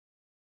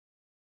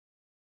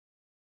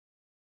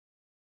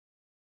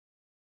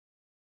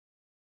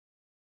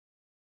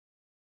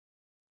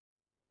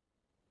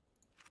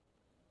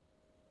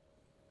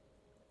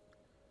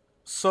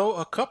So,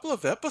 a couple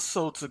of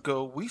episodes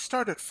ago, we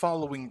started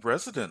following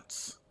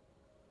residents,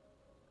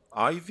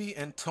 Ivy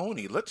and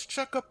Tony. Let's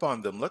check up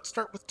on them. Let's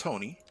start with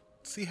Tony,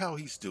 see how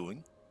he's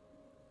doing.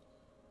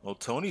 Well,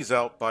 Tony's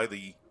out by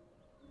the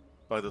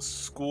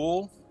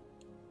school.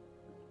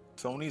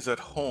 Tony's at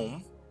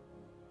home.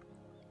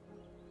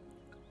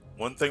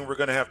 One thing we're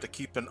going to have to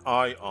keep an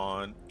eye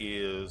on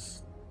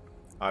is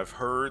I've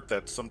heard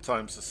that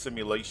sometimes the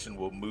simulation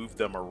will move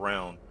them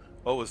around.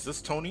 Oh, is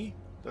this Tony?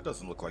 That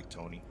doesn't look like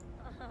Tony.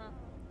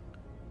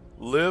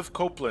 Liv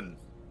Copeland.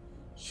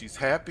 She's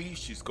happy.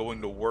 She's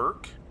going to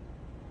work.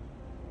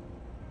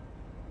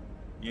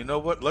 You know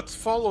what? Let's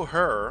follow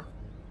her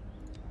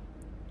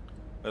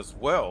as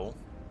well.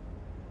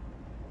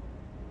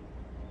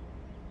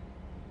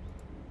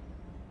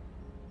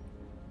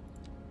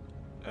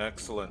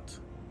 Excellent.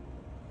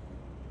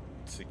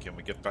 Let's see, can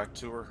we get back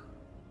to her?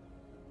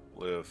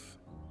 Liv.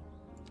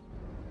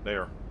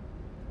 There.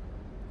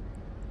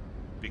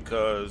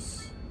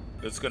 Because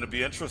it's going to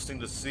be interesting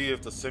to see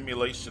if the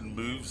simulation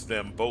moves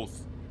them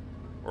both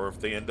or if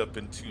they end up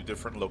in two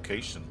different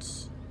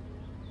locations.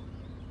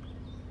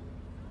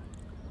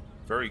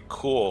 Very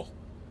cool.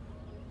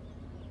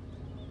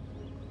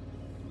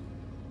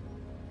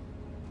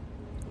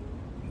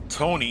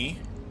 Tony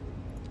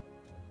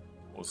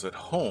was at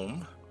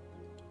home.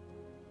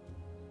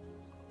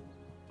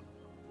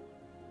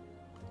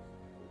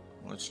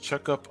 Let's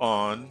check up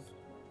on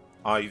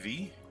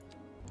Ivy.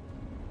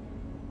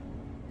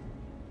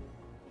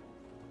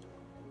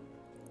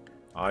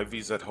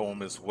 Ivy's at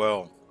home as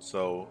well,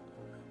 so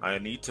I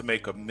need to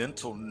make a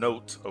mental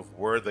note of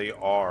where they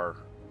are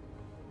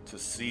to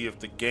see if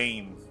the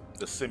game,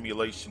 the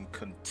simulation,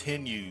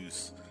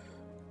 continues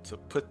to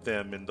put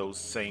them in those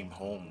same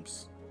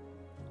homes.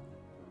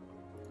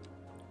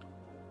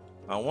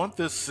 I want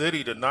this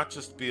city to not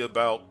just be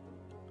about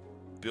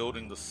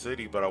building the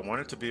city, but I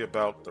want it to be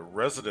about the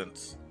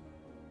residents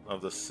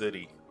of the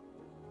city.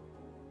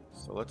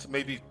 So let's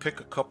maybe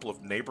pick a couple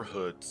of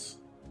neighborhoods.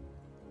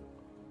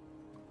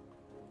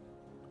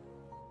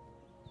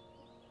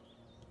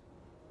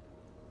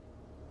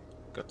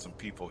 Got some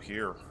people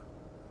here.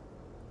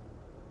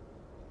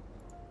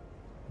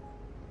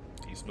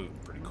 He's moving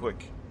pretty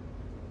quick.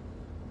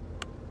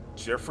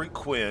 Jeffrey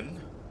Quinn.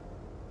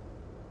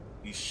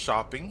 He's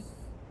shopping.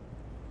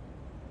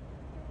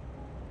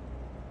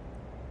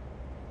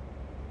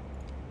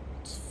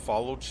 Let's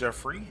follow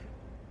Jeffrey.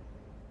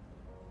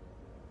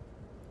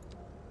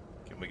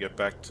 Can we get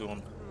back to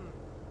him?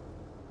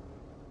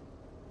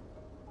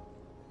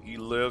 He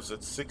lives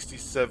at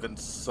 67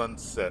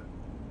 Sunset.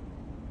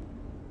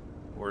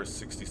 Where's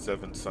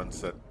 67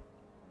 Sunset?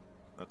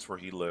 That's where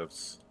he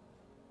lives.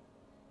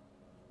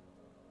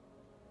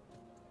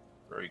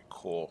 Very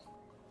cool.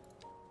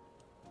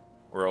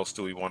 Where else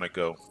do we want to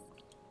go?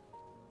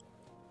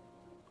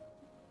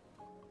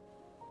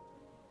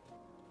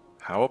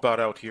 How about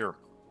out here?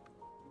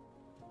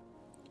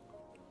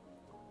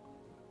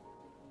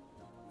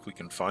 If we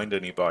can find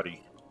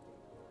anybody.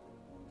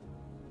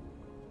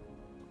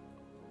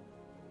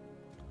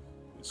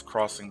 He's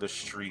crossing the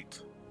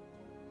street.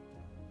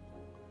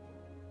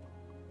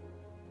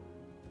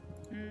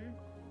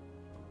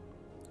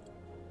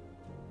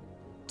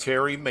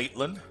 Terry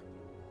Maitland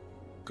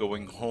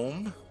going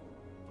home.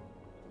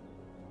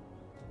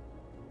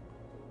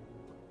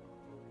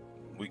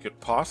 We could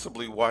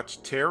possibly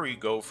watch Terry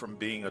go from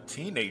being a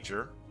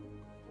teenager.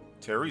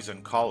 Terry's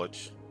in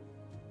college.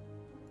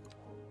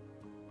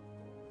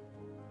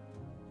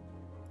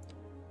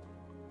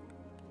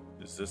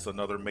 Is this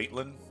another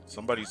Maitland?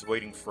 Somebody's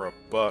waiting for a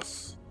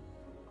bus.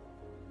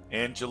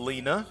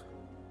 Angelina.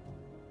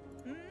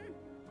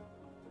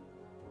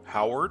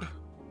 Howard.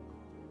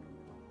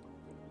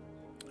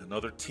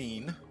 Another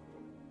teen.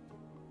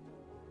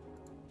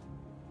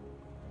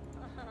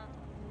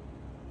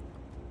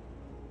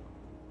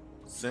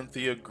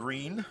 Cynthia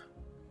Green,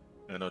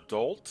 an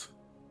adult.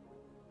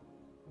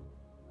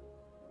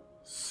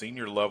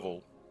 Senior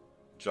level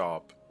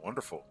job.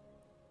 Wonderful.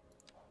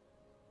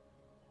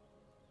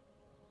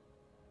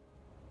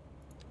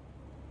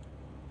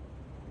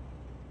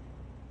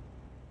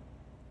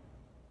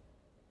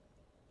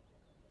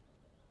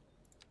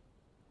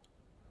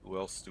 Who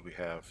else do we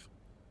have?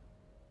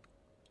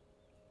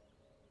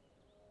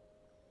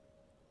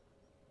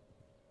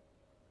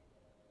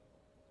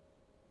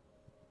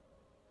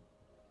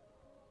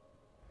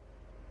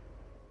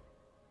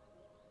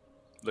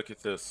 Look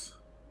at this.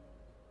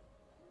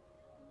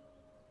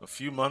 A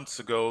few months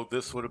ago,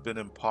 this would have been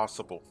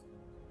impossible.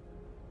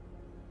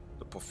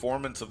 The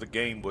performance of the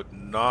game would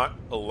not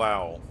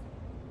allow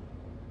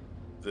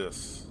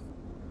this.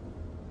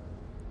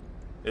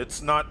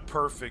 It's not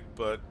perfect,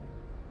 but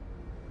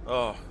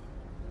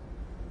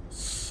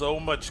so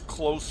much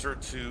closer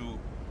to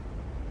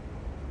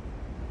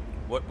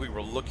what we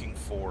were looking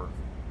for.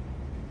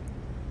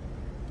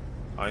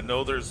 I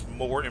know there's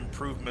more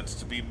improvements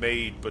to be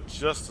made, but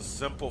just the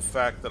simple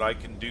fact that I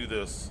can do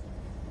this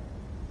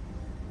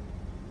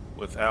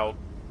without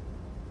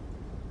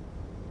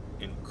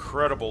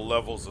incredible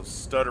levels of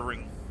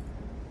stuttering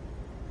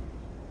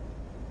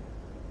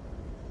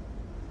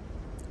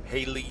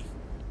Haley.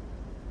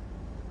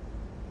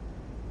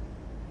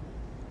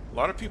 A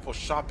lot of people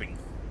shopping.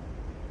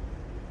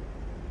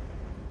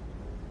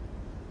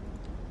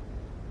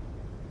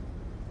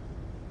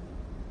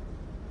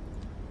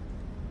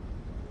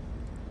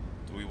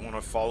 Do we want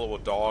to follow a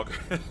dog?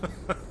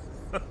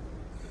 I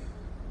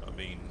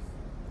mean,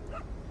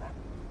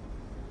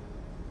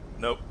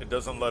 nope, it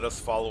doesn't let us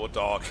follow a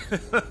dog.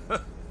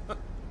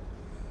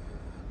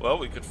 Well,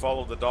 we could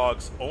follow the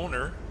dog's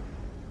owner,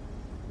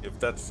 if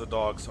that's the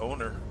dog's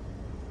owner.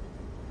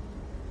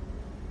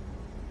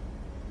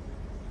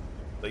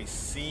 They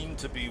seem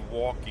to be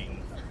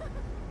walking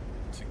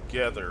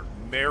together.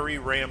 Mary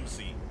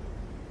Ramsey.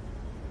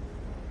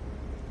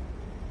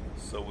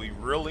 So we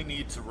really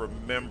need to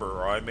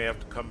remember, or I may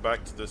have to come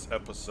back to this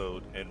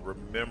episode and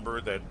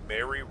remember that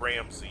Mary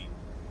Ramsey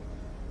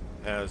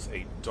has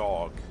a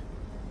dog.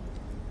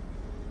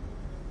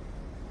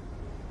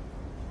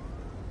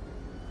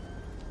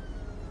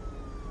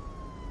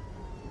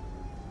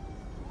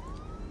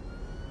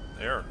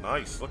 There,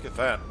 nice. Look at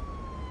that.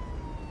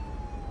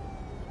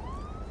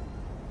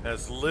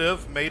 Has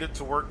Liv made it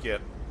to work yet?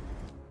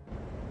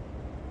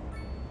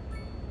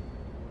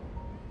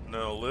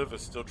 No, Liv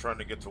is still trying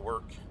to get to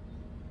work.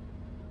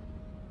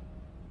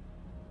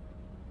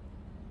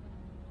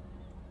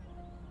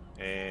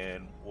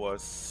 And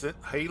was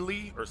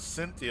Haley or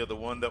Cynthia the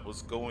one that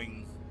was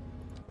going?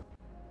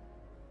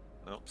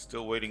 Nope,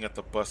 still waiting at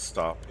the bus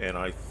stop. And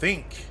I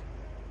think,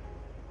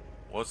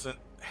 wasn't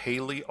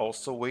Haley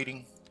also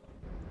waiting?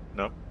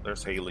 Nope,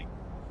 there's Haley.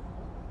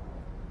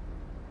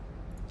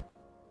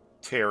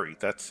 Terry,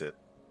 that's it.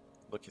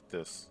 Look at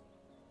this.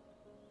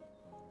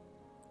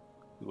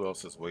 Who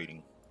else is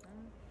waiting?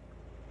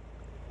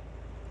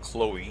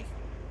 Chloe.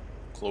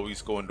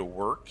 Chloe's going to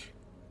work.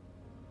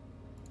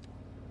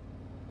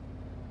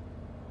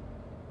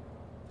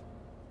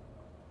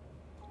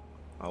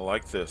 I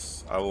like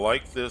this. I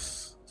like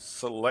this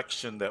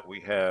selection that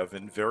we have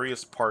in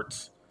various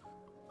parts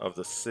of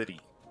the city.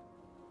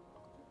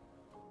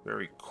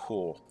 Very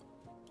cool.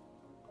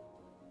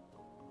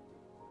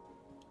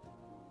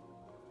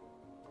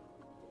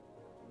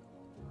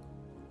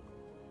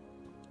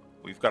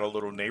 We've got a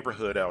little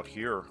neighborhood out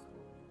here.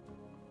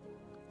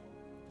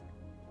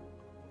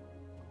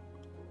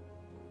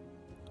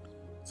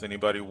 Is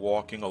anybody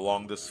walking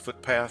along this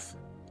footpath?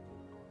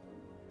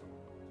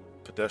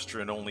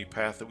 Pedestrian only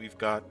path that we've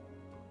got.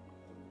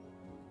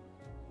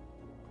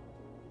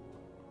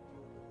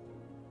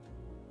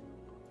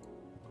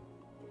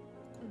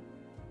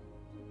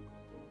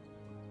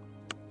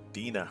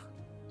 Dina.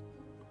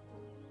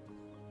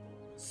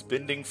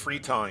 Spending free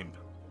time.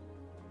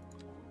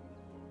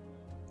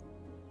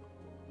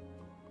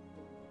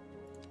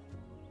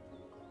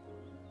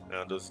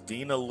 Now, does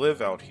Dina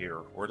live out here?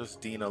 Where does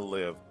Dina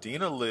live?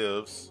 Dina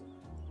lives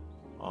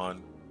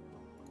on...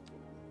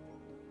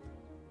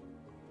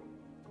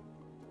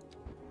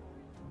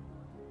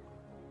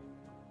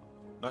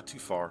 Not too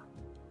far.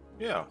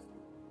 Yeah.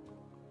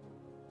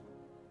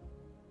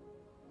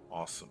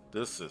 Awesome.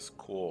 This is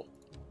cool.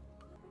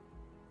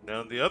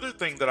 Now, the other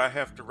thing that I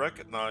have to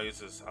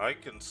recognize is I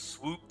can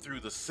swoop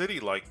through the city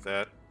like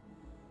that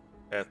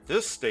at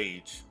this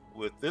stage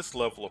with this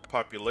level of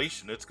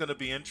population. It's going to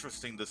be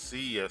interesting to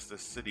see as the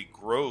city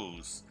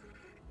grows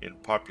in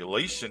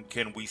population.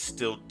 Can we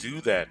still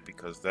do that?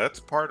 Because that's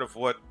part of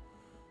what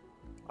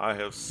I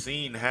have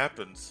seen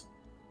happens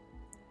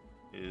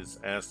is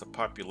as the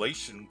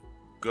population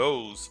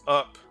goes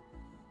up.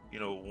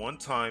 You know, one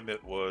time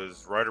it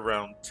was right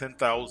around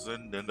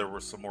 10,000, then there were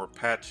some more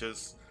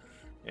patches,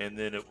 and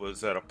then it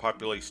was at a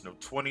population of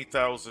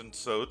 20,000.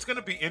 So it's going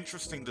to be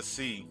interesting to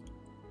see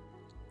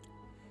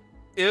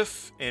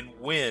if and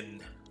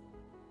when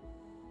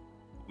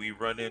we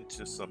run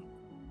into some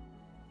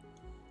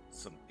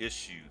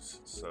issues.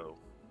 So,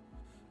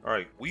 all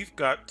right, we've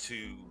got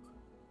to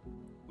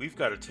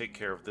take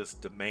care of this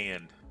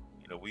demand.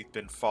 You know, we've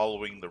been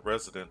following the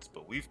residents,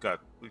 but we've got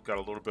a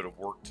little bit of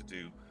work to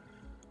do.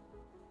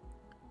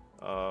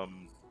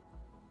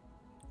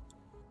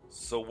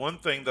 So one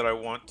thing that I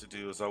want to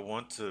do is I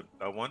want to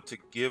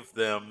give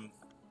them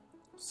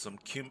some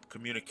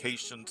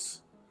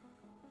communications.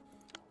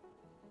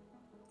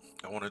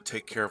 I want to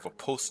take care of a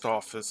post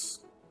office.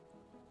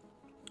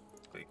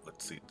 Wait,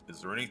 let's see. Is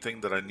there anything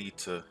that I need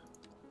to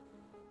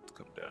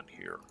come down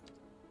here?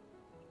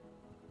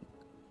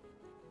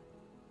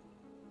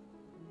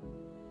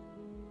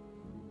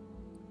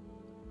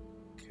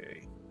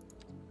 Okay.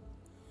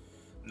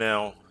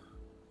 Now,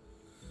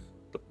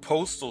 the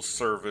Postal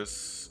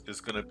Service is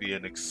going to be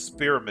an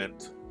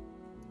experiment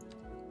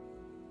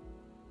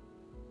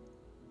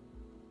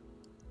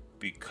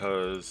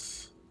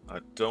because I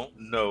don't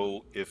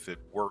know if it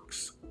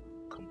works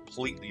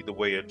completely the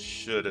way it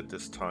should at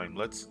this time.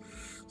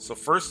 So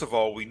first of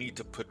all, we need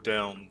to put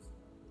down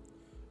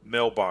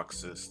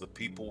mailboxes. The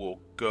people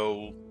will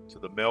go to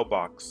the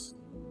mailbox.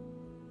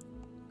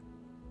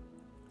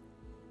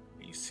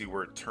 You see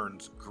where it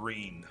turns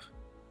green.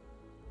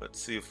 Let's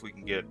see if we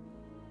can get...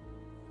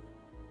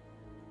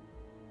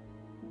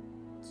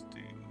 Let's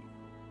do...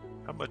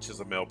 How much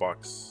is a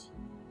mailbox?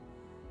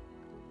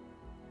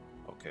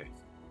 Okay.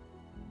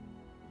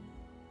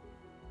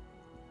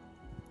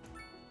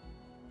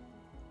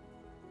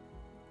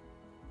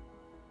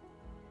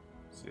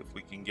 See if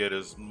we can get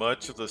as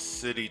much of the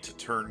city to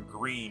turn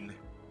green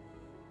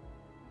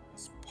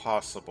as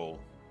possible.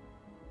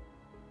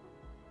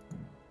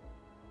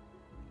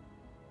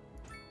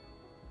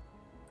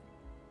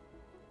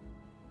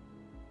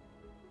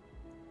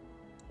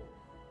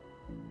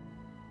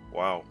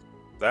 Wow,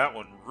 that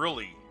one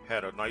really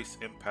had a nice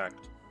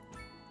impact.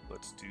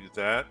 Let's do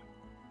that.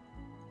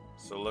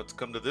 So let's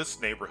come to this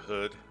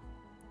neighborhood.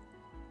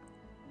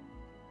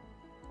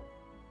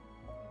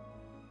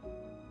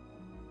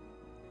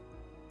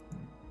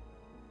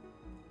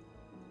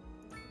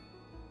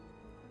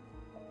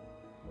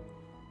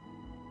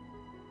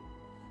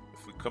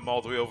 If we come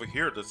all the way over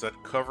here, does that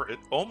cover? It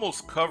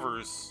almost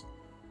covers.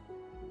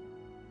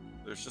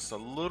 There's just a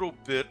little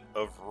bit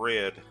of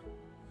red.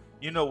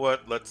 You know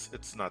what?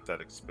 It's not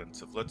that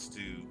expensive. Let's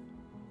do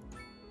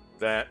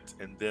that,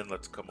 and then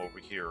let's come over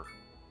here.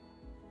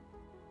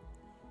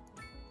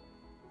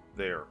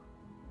 There.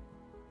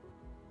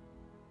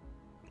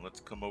 And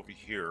let's come over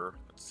here.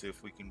 Let's see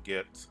if we can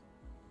get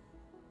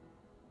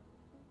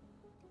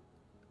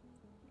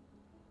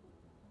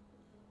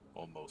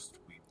almost.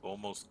 We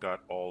almost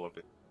got all of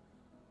it.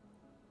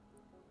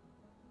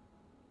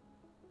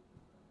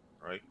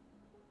 Right?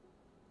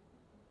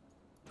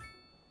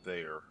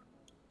 There.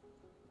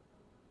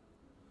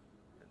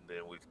 And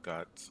then we've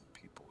got some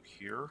people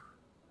here.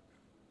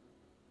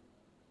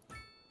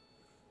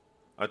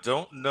 I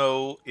don't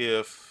know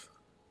if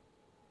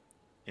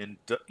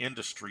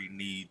industry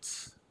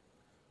needs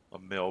a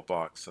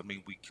mailbox. I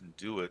mean, we can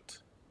do it.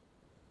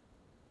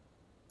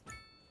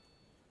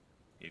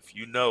 If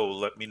you know,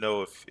 let me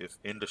know if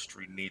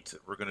industry needs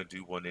it. We're going to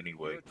do one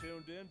anyway. You're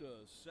tuned into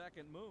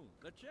Second Moon,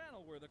 the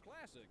channel where the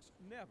classics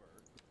never...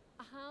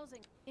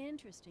 Housing.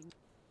 Interesting.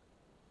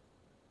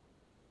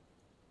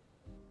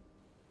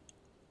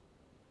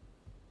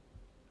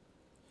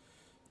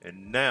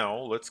 And now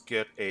let's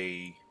get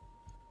a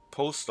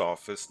post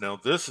office. Now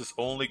this is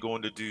only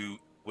going to do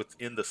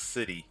within the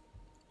city.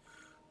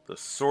 The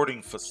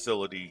sorting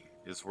facility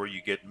is where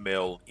you get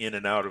mail in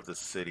and out of the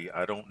city.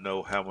 I don't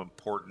know how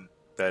important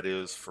that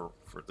is for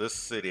this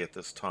city at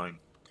this time.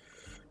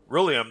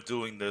 Really, I'm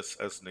doing this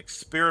as an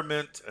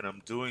experiment, and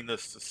I'm doing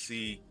this to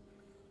see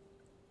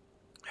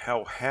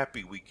how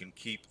happy we can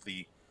keep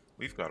the...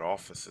 We've got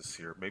offices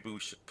here. Maybe we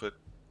should put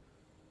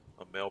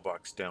a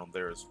mailbox down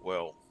there as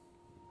well.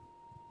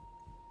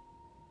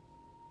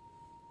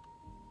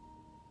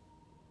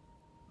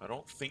 I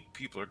don't think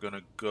people are going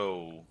to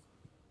go.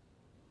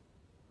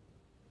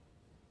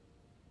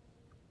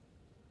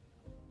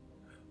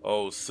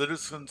 Oh,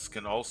 citizens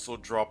can also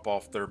drop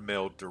off their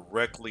mail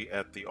directly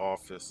at the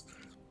office.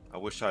 I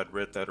wish I'd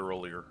read that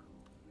earlier.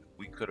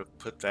 We could have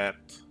put that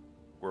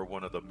where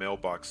one of the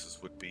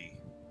mailboxes would be.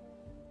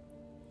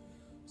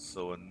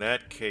 So in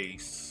that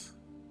case,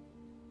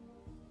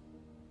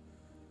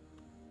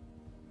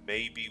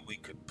 maybe we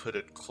could put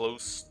it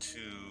close to...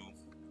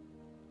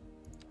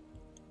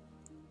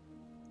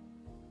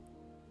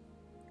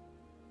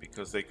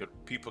 Because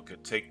people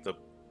could take the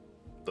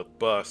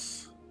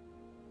bus,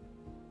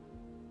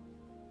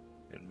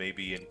 and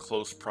maybe in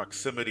close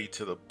proximity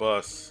to the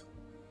bus,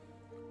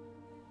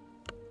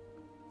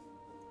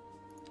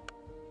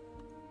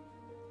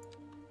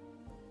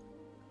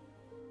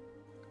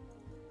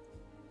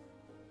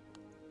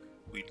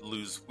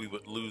 we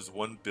would lose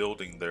one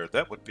building there.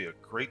 That would be a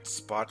great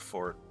spot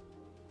for it.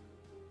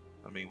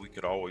 I mean, we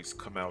could always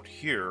come out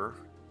here.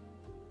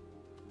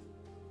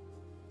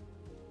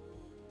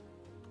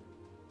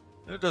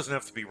 And it doesn't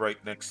have to be right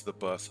next to the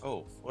bus.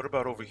 Oh, what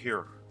about over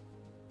here?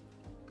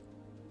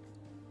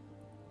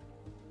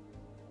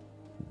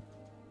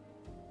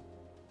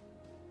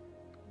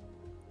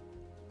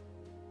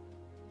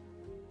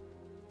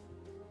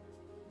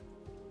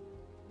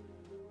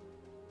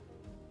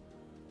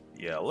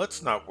 Yeah,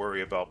 let's not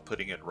worry about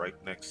putting it right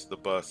next to the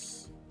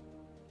bus.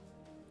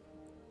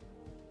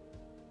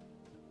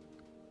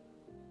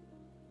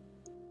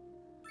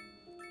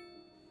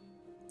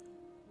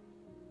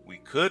 We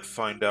could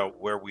find out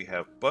where we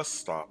have bus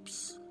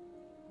stops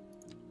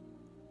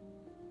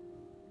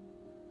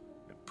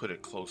and put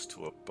it close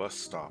to a bus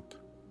stop.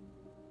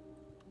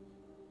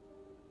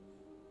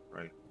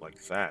 Right,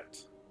 like that.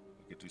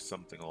 We could do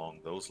something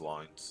along those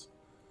lines.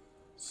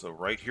 So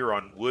right here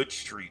on Wood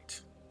Street,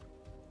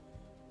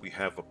 we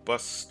have a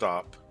bus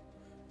stop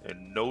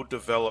and no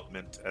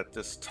development at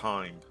this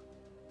time.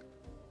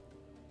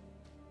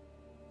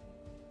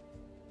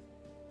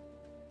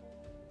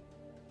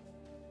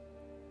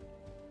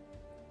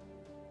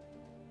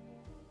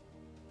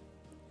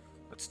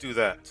 Let's do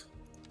that.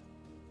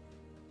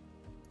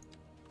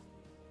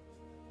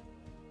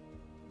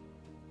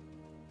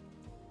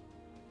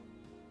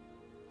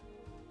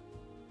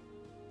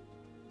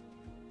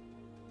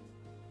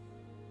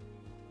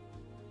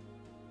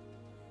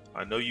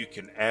 I know you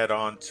can add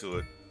on to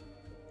it.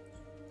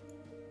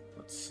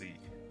 Let's see.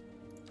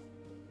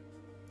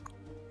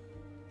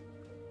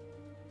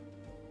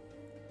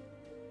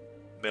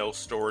 mail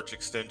storage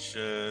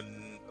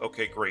extentension.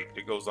 Okay, great.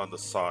 It goes on the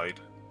side.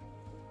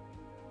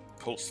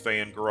 Post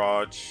fan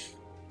garage.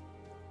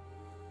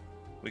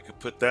 We could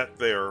put that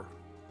there,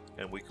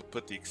 and we could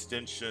put the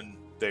extension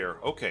there.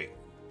 Okay.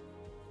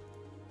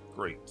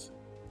 Great.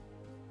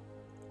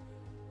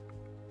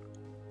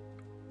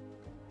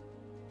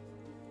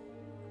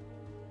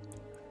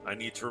 I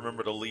need to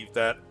remember to leave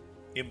that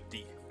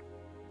empty.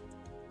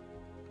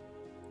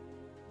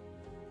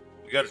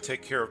 We got to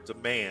take care of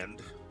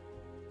demand,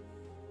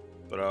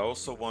 but I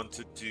also want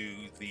to do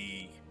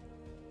the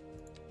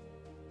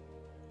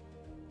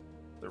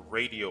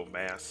radio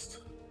mast.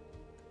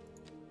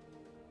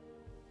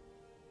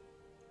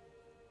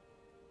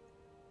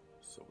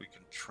 So we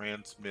can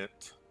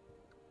transmit.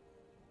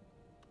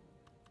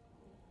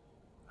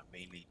 I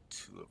may need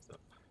 2 of them.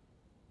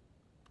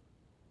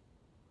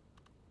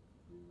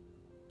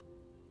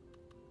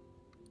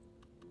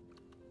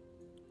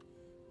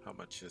 How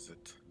much is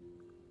it?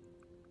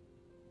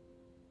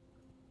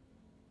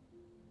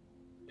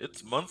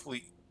 Its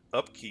monthly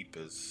upkeep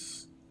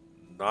is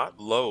not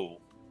low.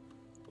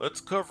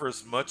 Let's cover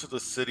as much of the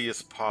city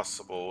as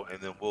possible,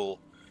 and then we'll,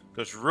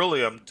 because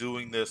really I'm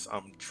doing this,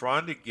 I'm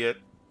trying to get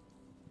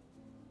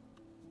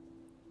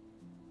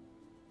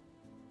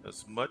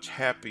as much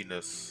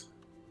happiness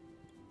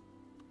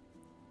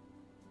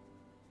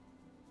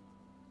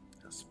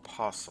as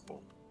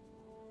possible.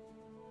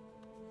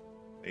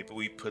 Maybe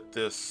we put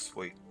this,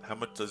 wait, how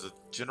much does it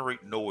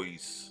generate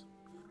noise?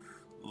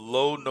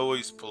 Low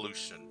noise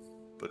pollution,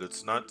 but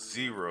it's not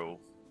 0.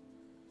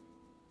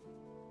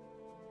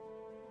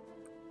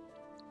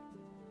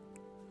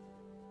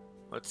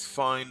 Let's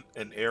find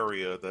an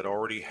area that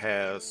already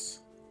has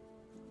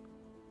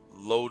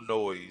low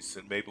noise,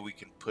 and maybe we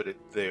can put it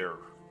there.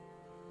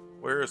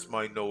 Where is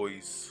my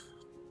noise?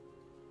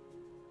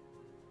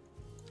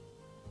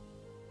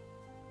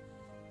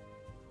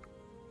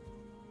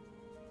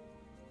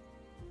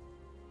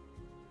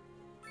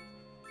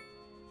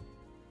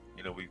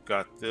 You know, we've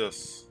got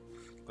this.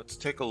 Let's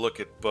take a look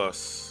at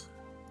bus.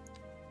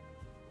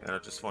 And I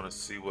just want to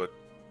see what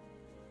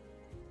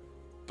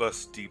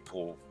bus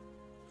depot.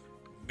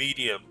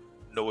 Medium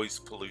noise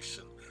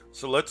pollution.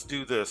 So let's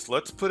do this.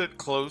 Let's put it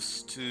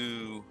close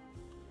to,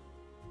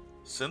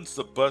 since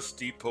the bus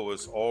depot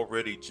is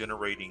already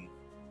generating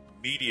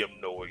medium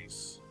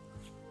noise,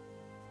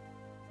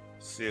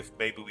 see if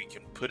maybe we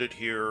can put it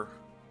here.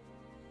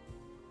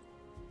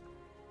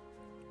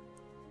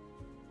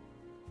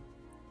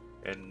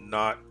 And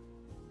not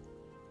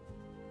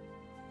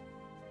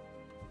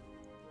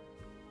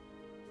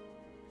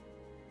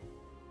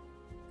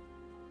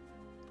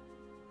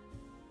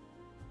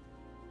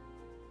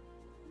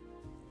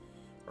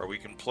or we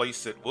can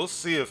place it. We'll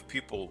see if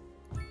people,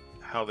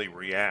 how they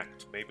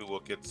react. Maybe we'll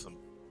get some.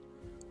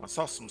 I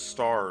saw some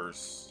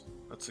stars.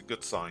 That's a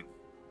good sign.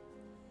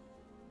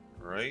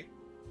 All right.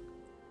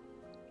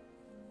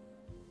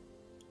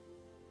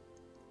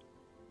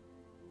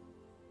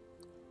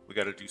 We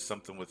got to do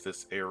something with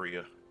this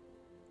area.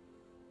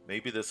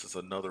 Maybe this is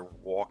another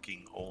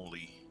walking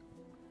only.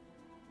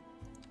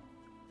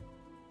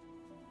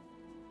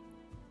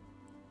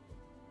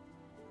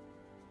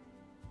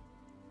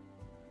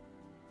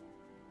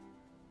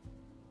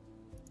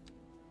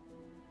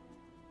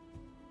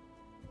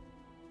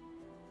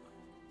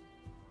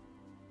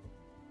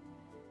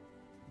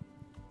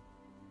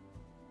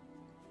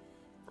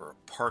 Or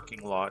a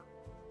parking lot.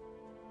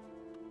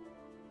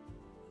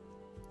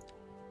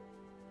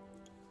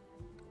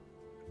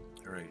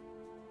 All right.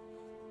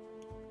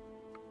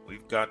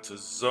 We've got to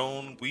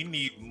zone. We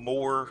need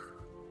more.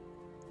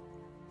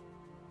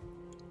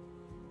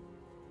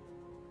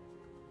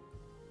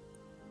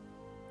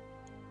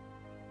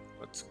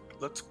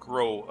 Let's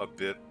grow a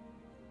bit.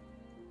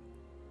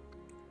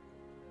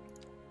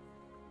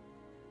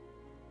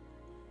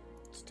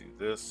 Let's do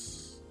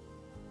this.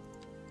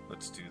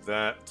 Let's do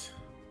that.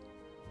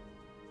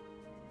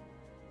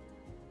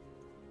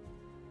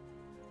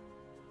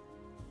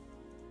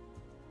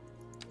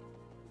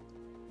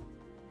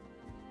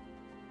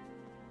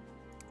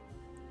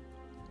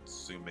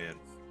 Zoom in.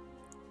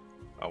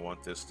 I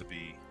want this to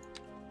be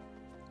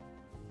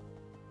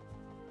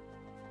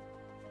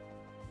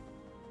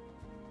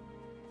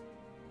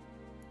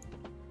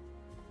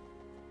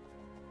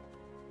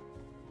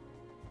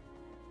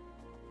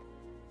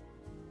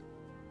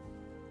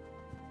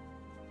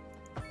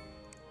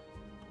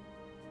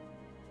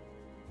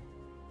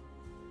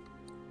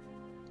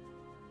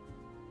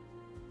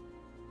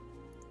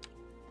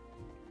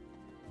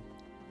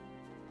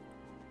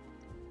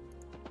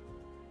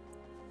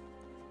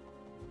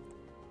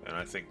and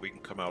I think we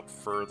can come out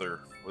further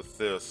with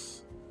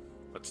this.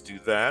 Let's do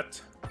that.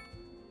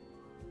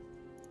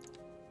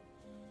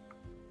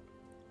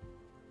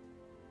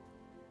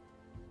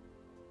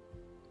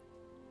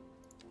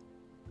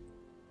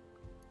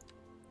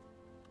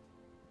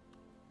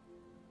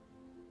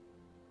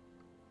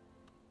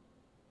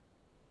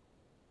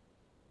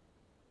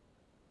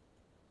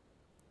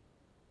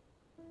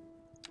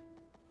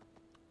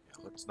 Yeah,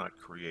 let's not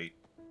create.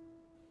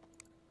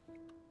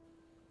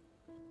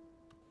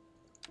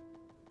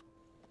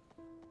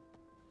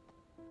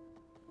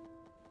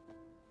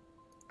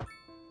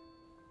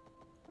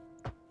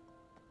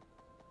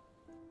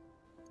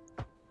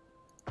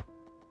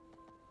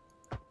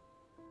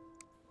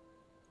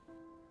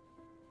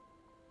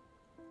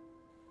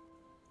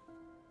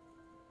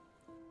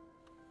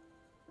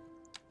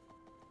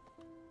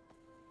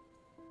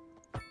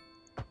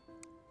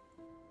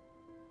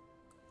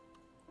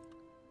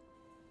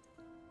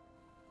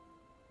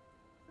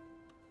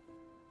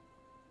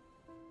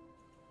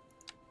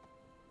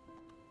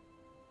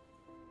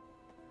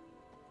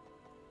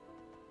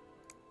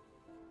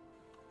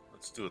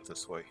 Let's do it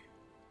this way.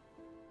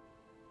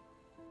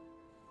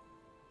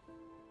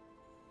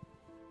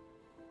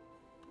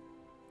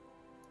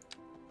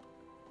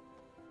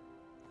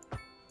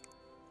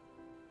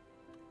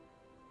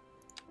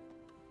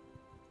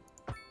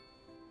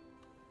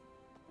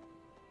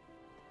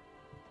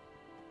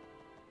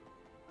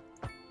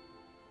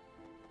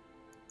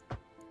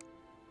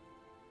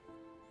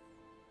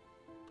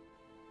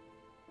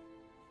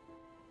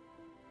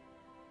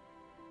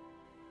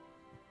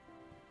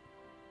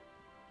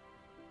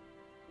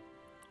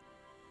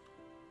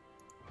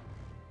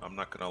 I'm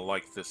not going to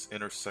like this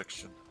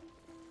intersection.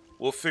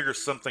 We'll figure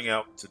something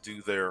out to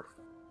do there.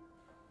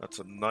 That's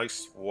a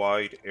nice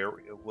wide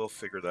area. We'll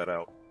figure that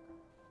out.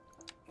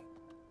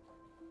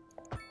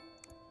 I'm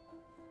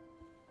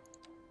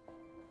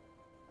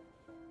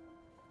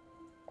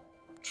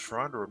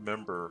trying to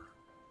remember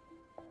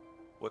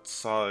what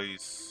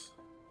size.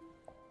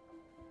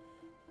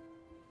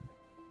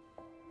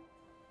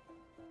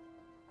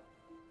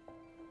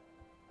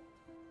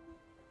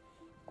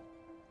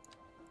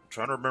 I'm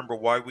trying to remember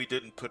why we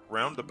didn't put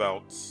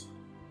roundabouts.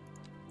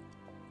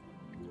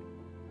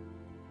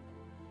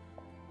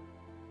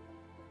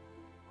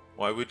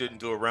 Why we didn't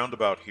do a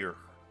roundabout here.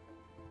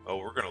 Oh,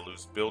 we're going to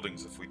lose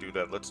buildings if we do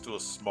that. Let's do a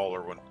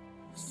smaller one.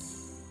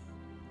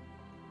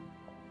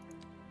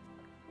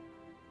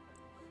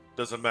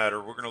 Doesn't matter.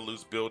 We're going to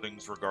lose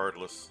buildings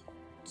regardless.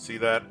 See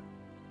that?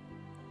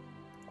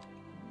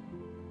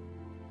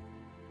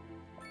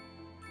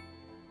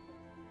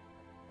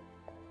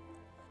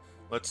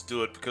 Let's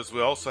do it because we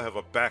also have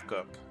a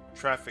backup.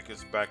 Traffic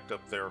is backed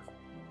up there.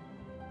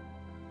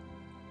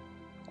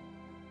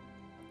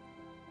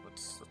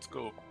 Let's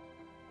go.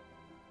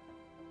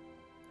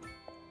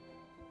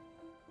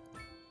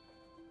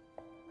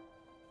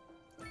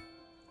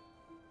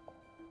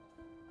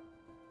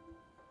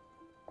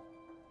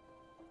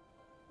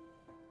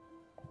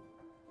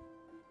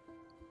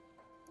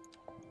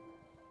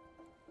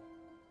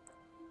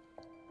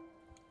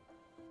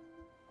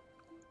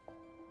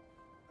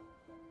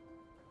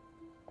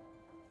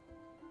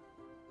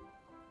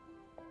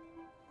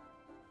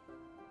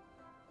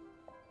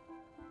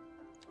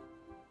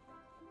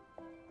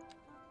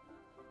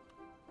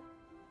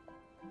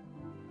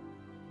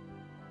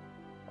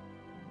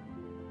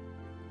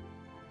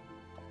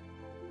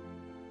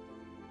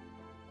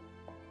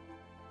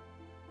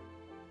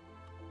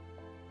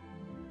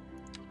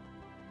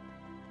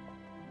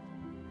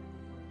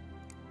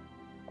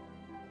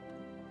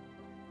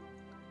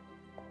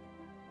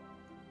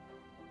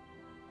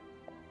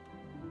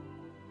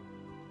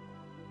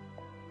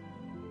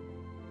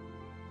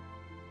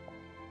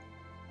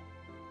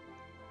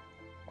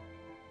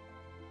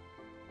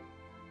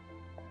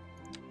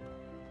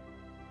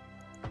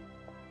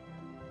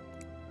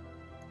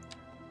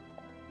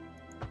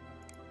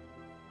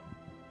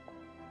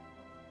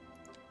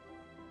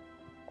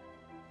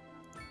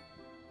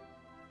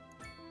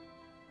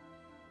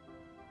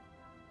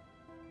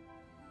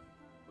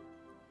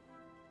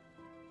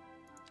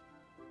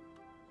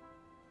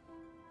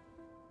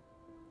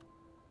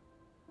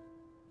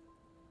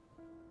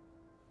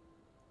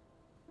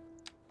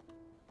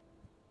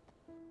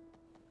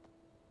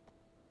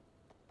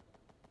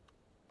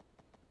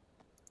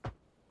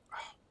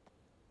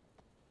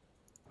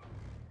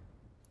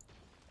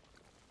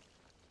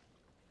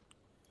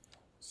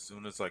 As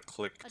soon as I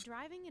clicked. A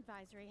driving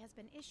advisory has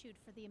been issued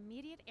for the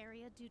immediate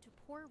area due to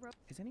poor road.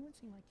 Has anyone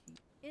seen my key?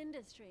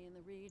 Industry in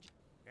the region.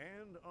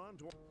 And on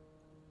to.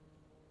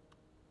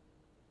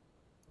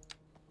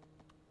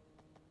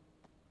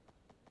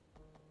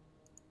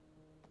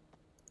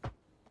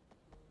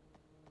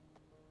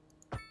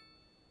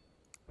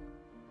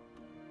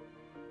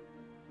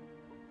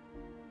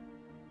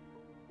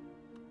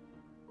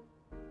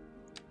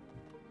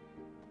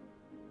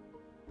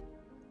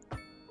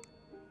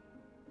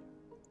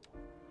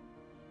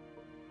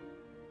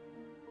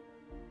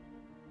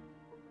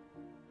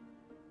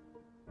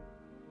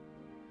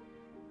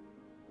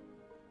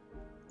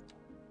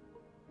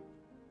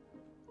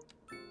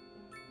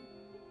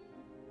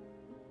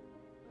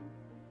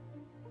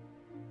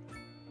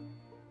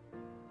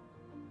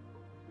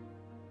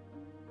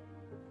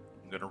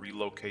 I'm going to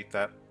relocate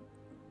that.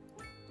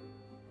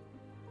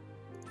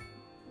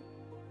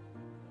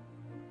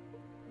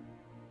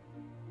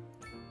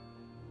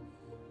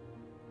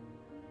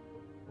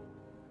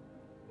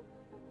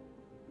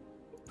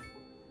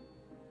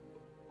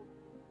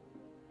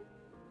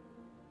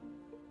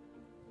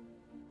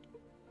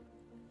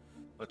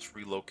 Let's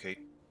relocate.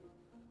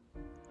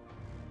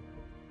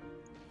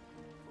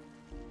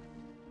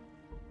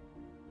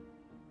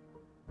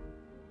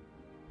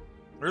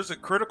 Or is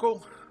it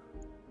critical?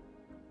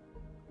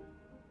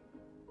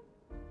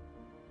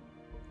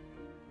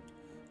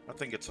 I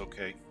think it's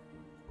okay.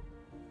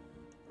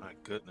 My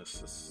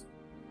goodness,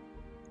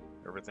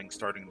 everything's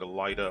starting to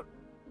light up.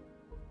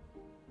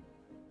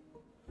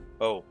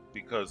 Oh,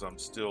 because I'm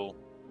still...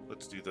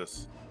 Let's do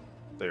this.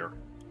 There.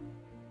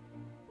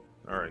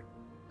 Alright.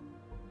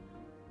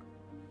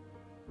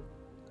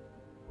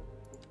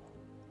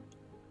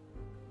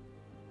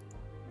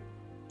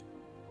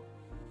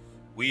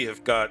 We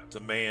have got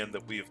demand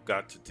that we have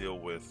got to deal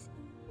with.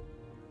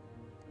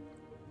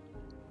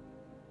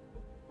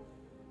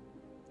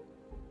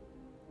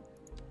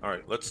 All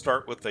right, let's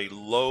start with a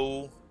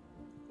low.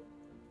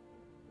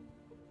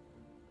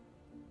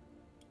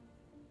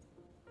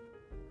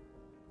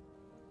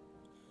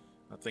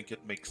 I think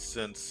it makes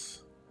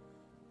sense.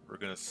 We're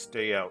going to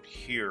stay out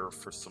here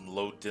for some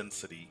low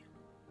density.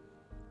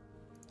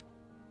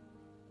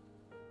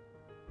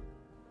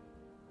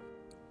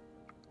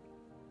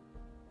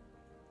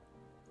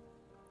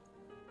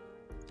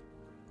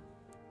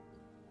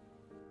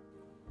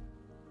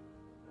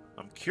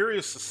 I'm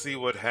curious to see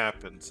what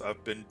happens.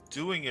 I've been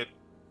doing it.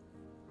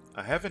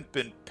 I haven't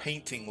been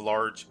painting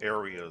large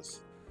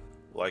areas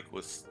like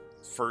with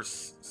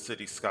first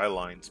city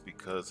skylines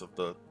because of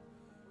the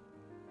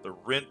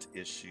rent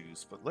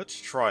issues, but let's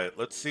try it.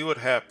 Let's see what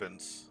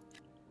happens.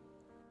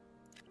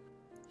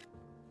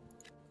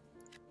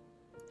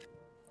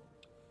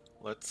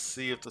 Let's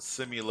see if the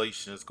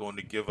simulation is going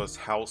to give us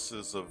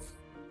houses of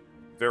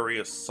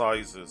various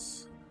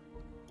sizes.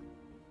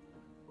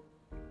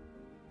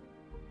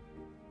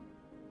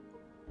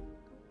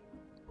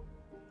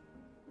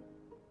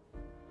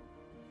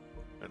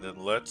 And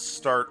then let's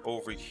start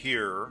over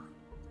here.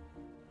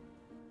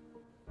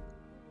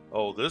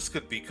 Oh, this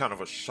could be kind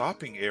of a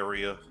shopping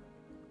area.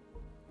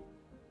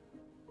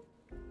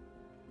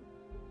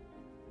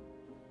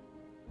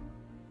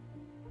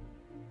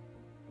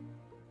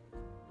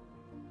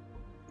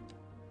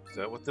 Is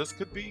that what this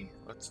could be?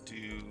 Let's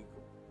do,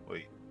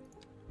 wait,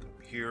 come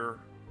here,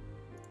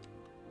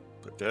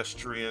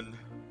 pedestrian.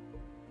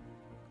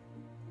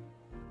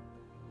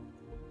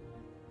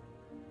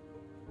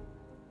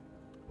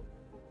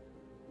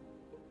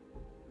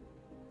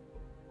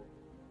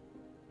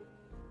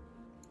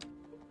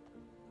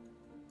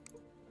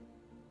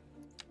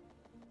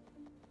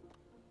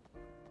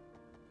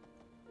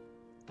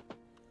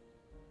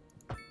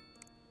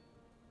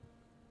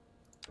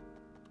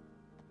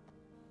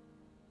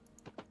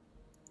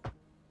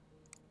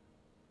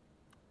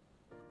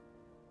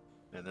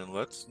 And then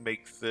let's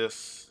make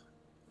this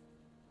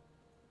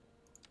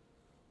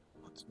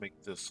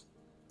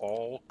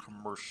all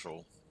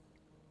commercial.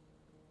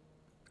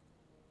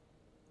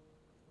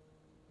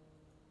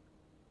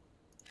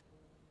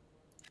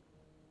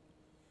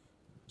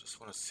 Just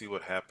want to see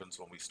what happens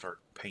when we start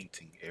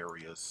painting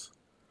areas,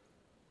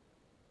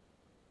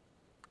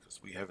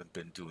 because we haven't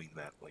been doing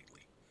that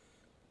lately.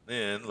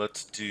 Then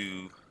let's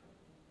do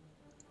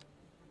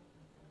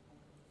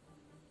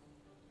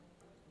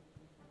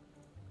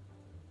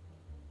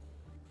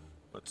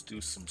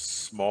some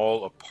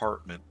small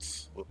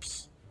apartments.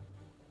 Whoops.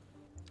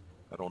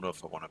 I don't know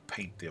if I want to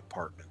paint the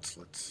apartments.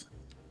 Let's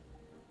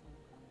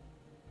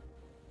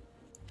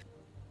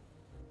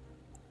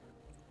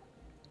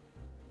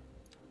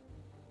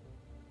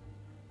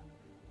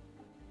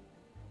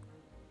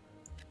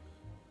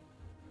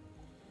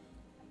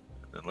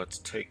and let's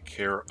take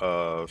care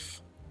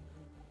of,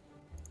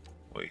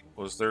 wait,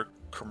 was there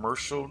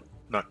commercial?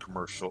 Not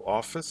commercial,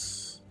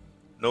 office?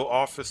 No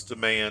office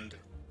demand.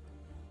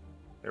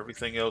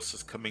 Everything else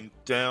is coming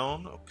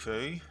down.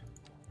 Okay.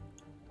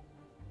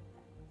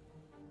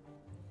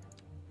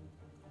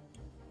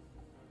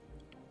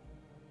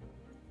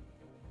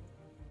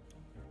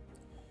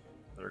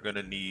 They're going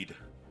to need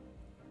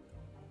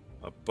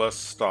a bus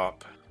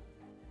stop.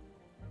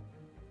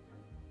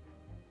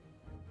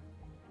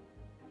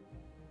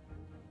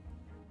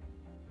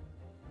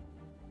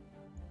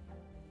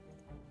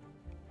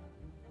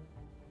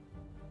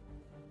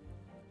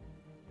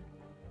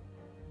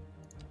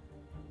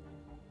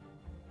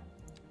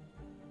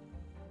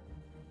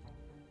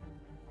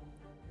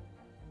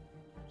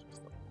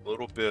 Just a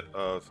little bit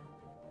of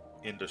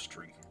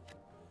industry.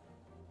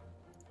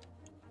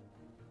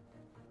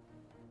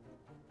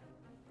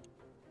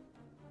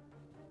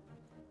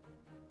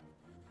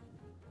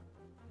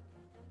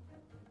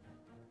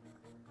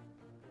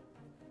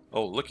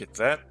 Oh, look at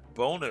that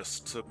bonus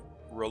to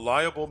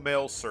reliable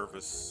mail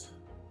service.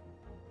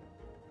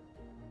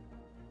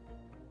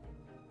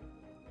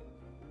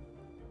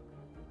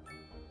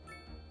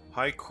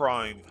 High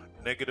crime,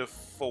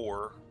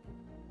 -4.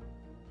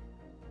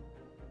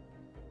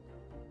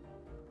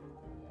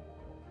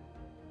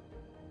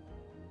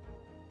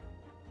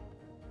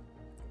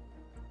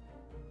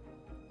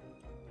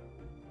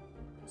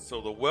 So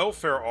the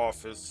welfare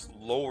office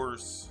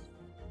lowers,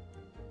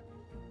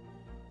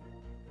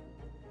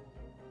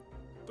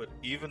 but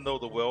even though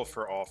the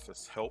welfare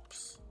office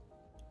helps,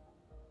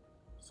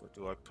 so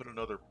do I put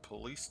another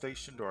police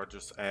station or do I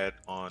just add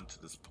on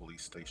to this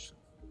police station?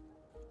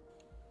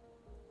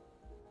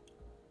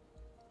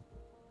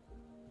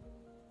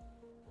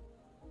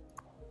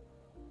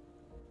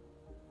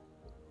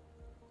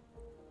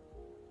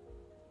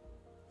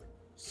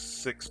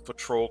 Six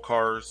patrol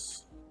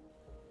cars.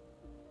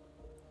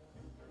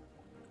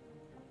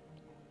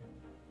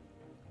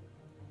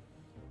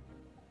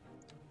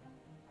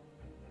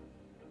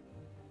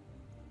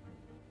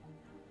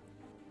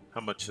 How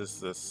much is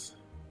this?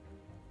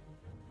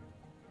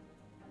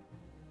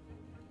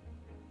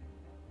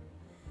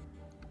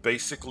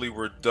 Basically,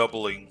 we're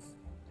doubling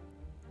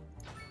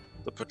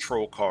the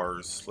patrol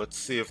cars. Let's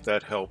see if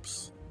that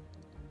helps.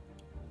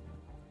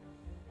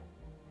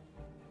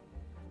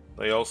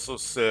 They also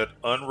said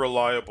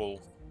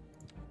unreliable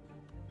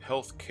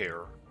health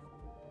care.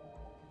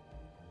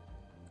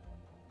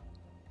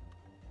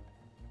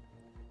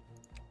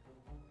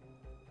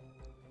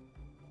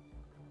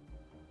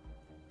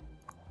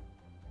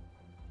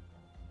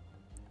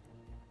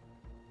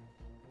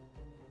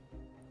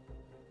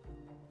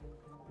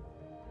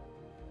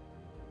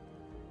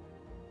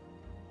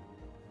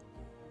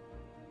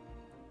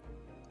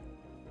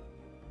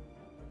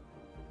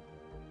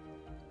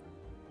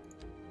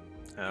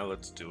 Now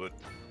let's do it.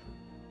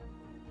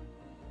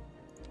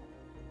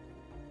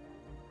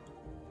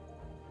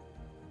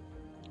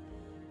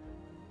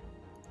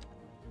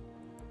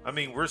 I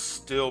mean, we're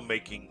still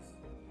making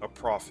a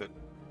profit,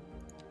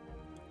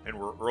 and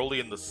we're early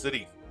in the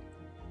city.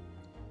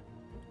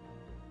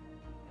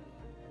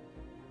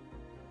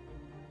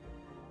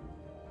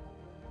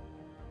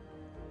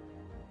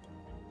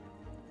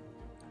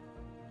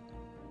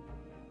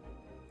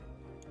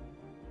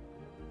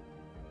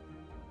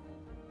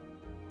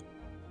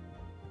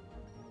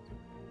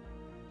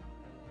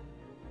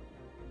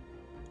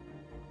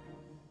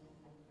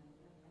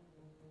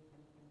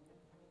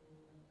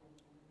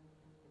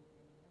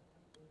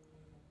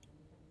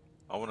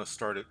 I want to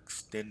start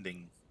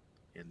extending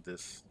in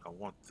this. I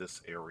want this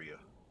area.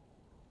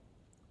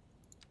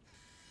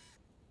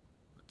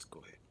 Let's go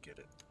ahead and get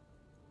it.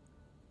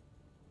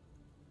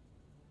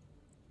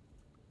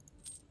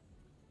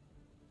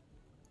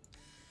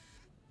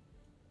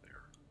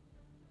 There.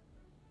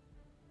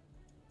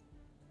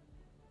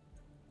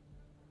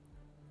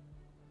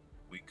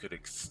 We could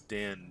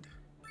extend.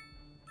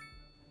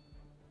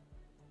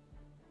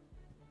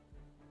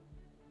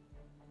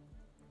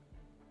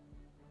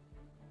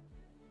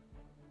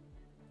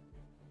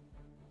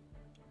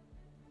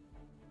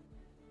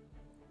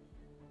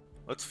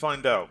 Let's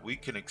find out. We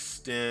can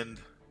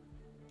extend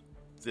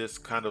this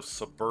kind of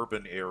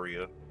suburban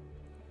area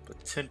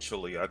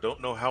potentially. I don't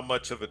know how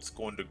much of it's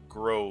going to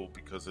grow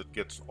because it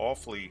gets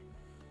awfully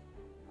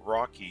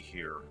rocky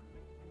here.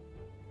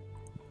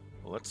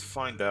 Well, let's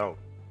find out.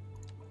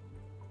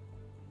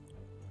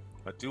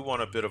 I do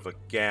want a bit of a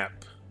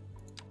gap.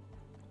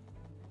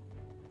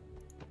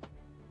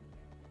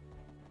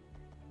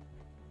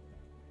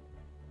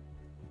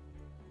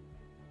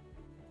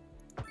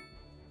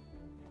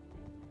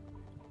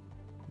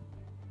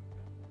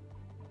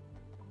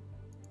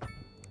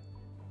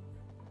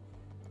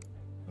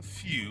 A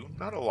few,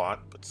 not a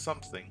lot, but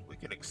something. We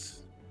can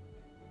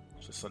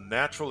just a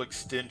natural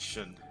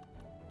extension.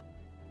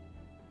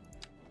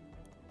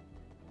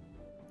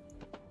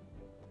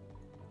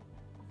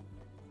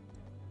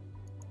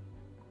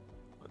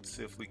 Let's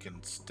see if we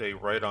can stay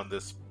right on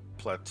this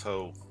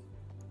plateau.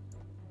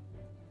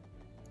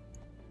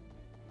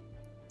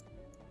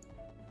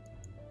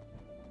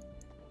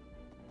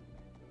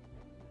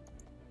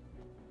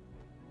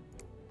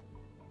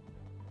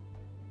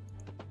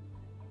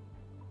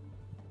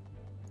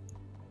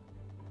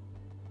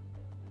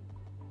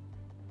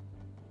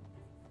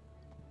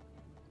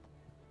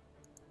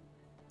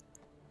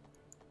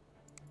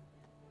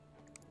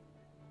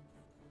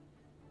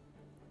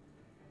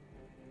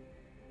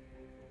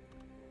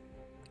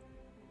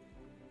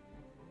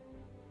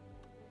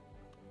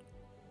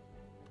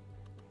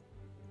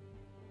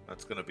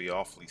 That's going to be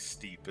awfully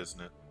steep,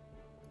 isn't it?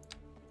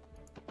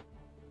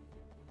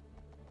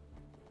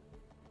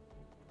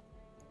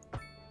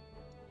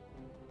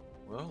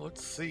 Well,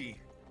 let's see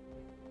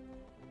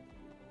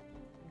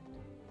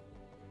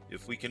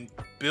if we can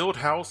build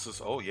houses.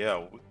 Oh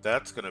yeah,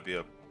 that's going to be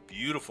a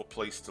beautiful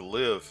place to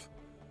live.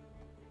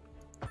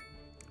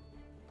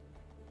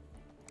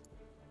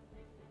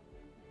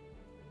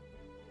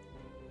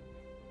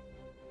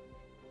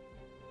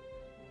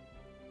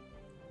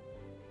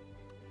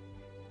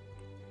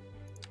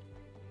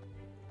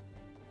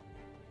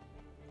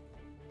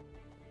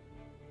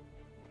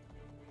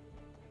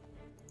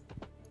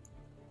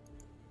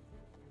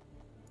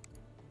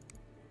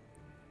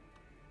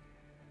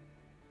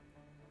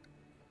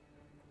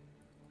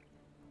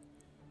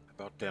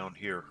 About down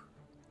here.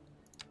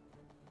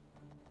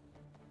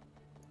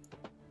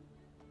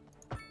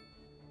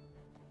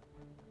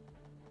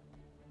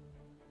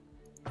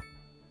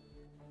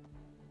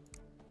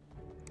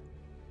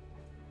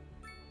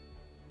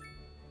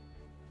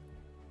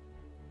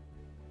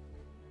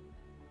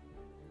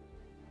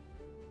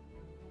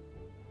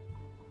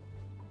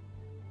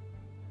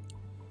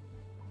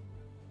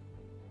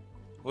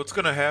 What's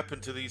going to happen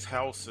to these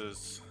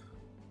houses?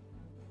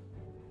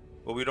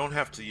 Well, we don't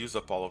have to use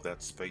up all of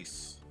that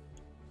space.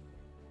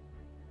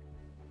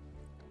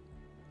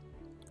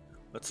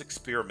 Let's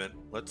experiment.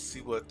 Let's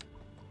see what...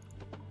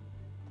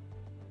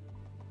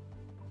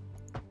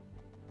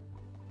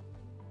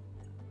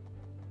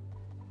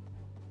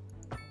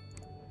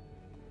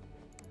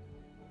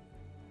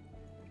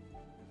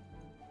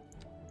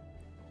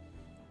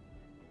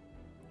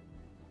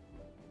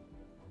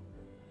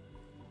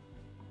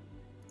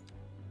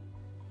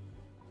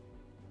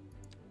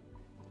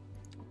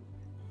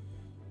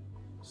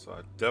 So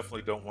I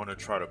definitely don't want to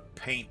try to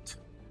paint.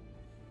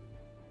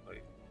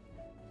 Like,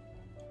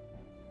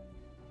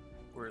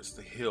 where's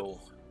the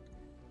hill?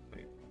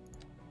 Wait.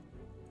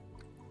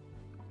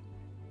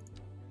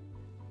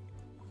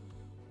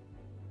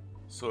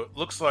 So it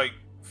looks like,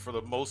 for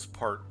the most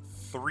part,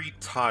 3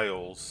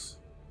 tiles.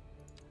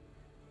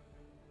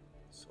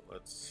 So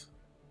let's...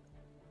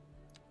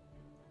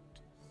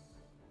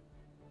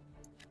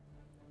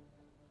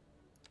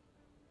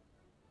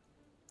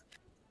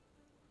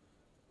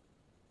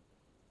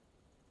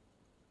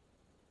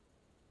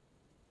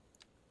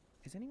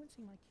 Has anyone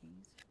seen my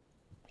keys?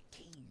 My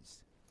keys.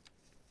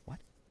 What?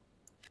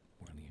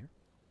 We're on the air?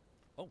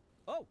 Oh,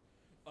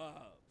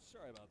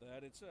 sorry about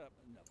that. It's,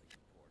 nothing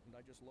important.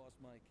 I just lost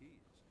my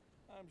keys.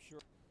 I'm sure.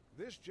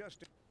 This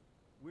just...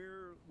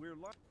 We're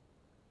live.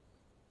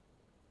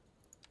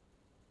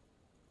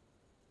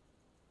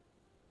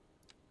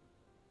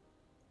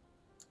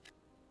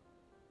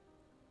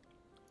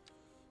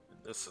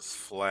 This is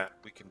flat.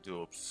 We can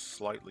do a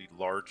slightly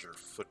larger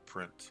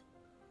footprint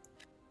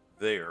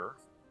there.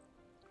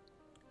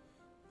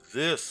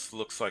 This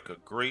looks like a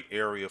great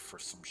area for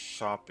some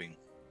shopping.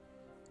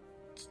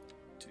 Let's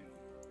do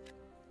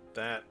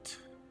that.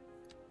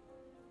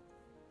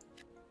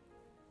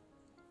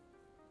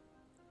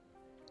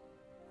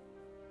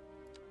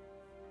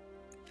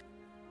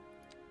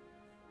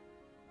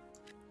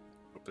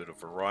 A bit of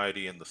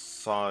variety in the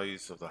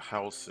size of the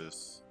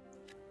houses.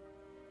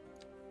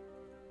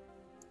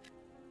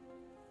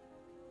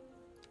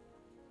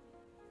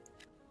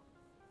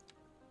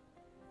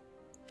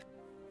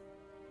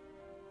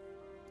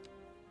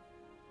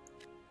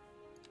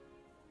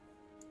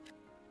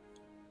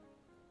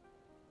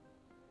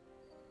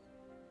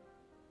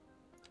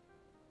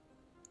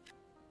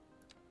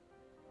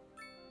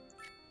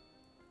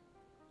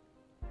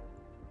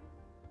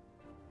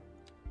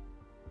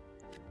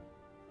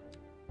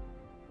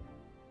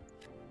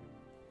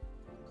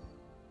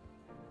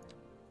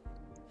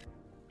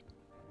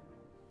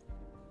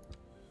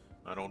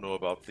 I don't know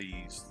about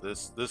these.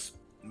 This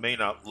may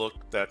not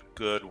look that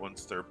good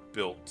once they're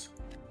built.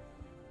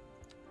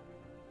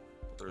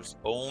 There's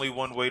only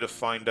one way to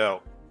find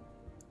out.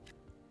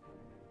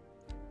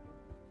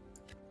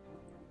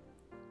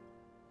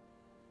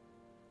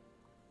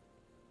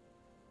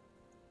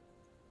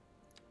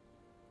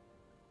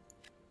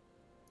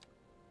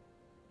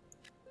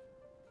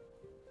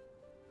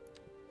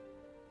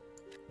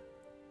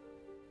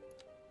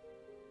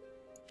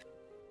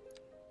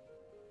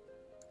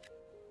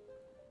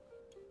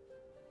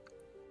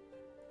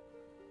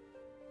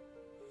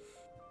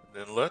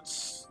 Then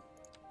let's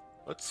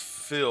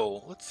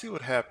fill. Let's see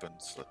what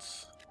happens.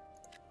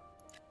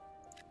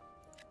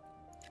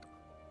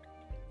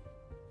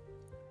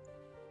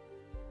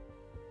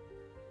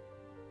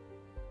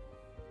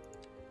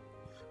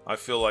 I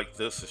feel like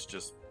this is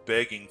just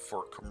begging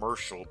for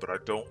commercial, but I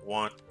don't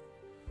want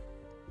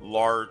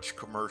large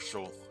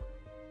commercial.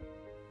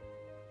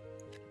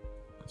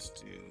 Let's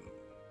do...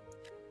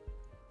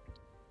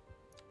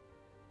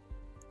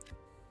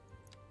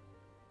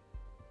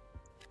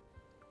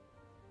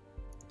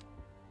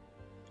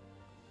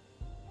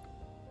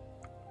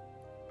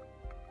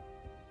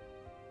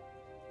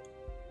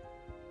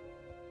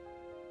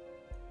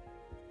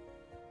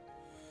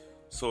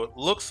 So it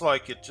looks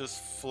like it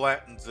just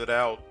flattens it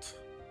out.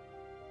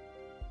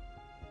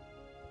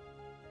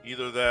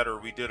 Either that or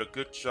we did a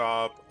good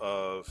job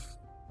of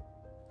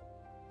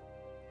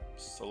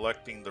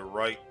selecting the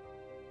right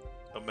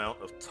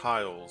amount of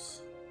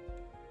tiles.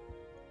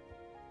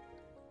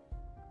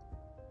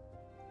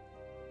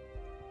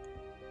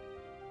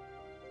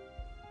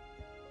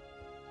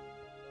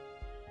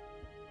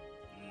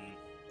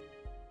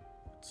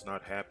 It's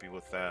not happy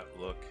with that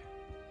look.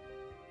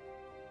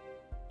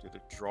 Did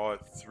it draw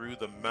it through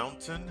the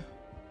mountain?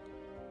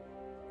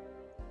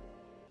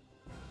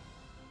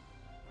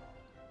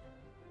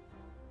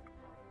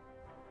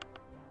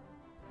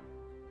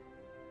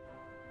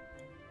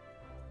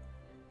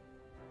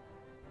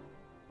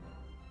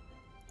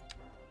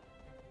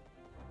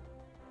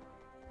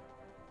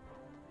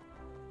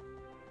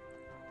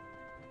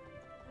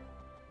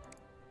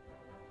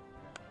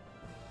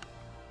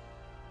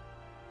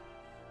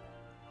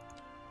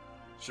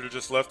 Should have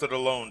just left it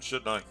alone,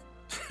 shouldn't I?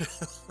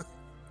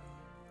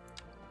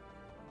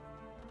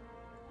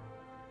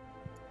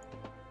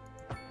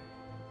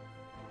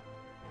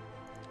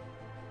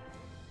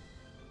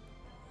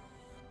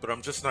 But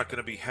I'm just not going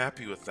to be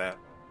happy with that.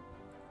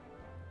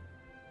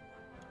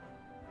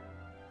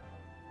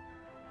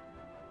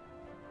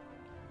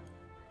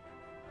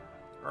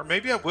 Or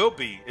maybe I will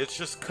be. It's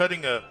just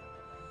cutting a...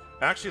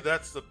 Actually,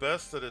 that's the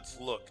best that it's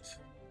looked.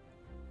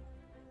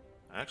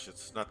 Actually,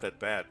 it's not that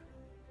bad.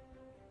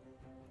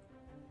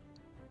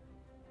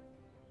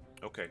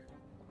 Okay.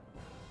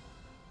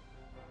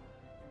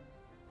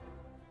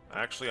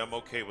 Actually, I'm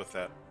okay with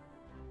that.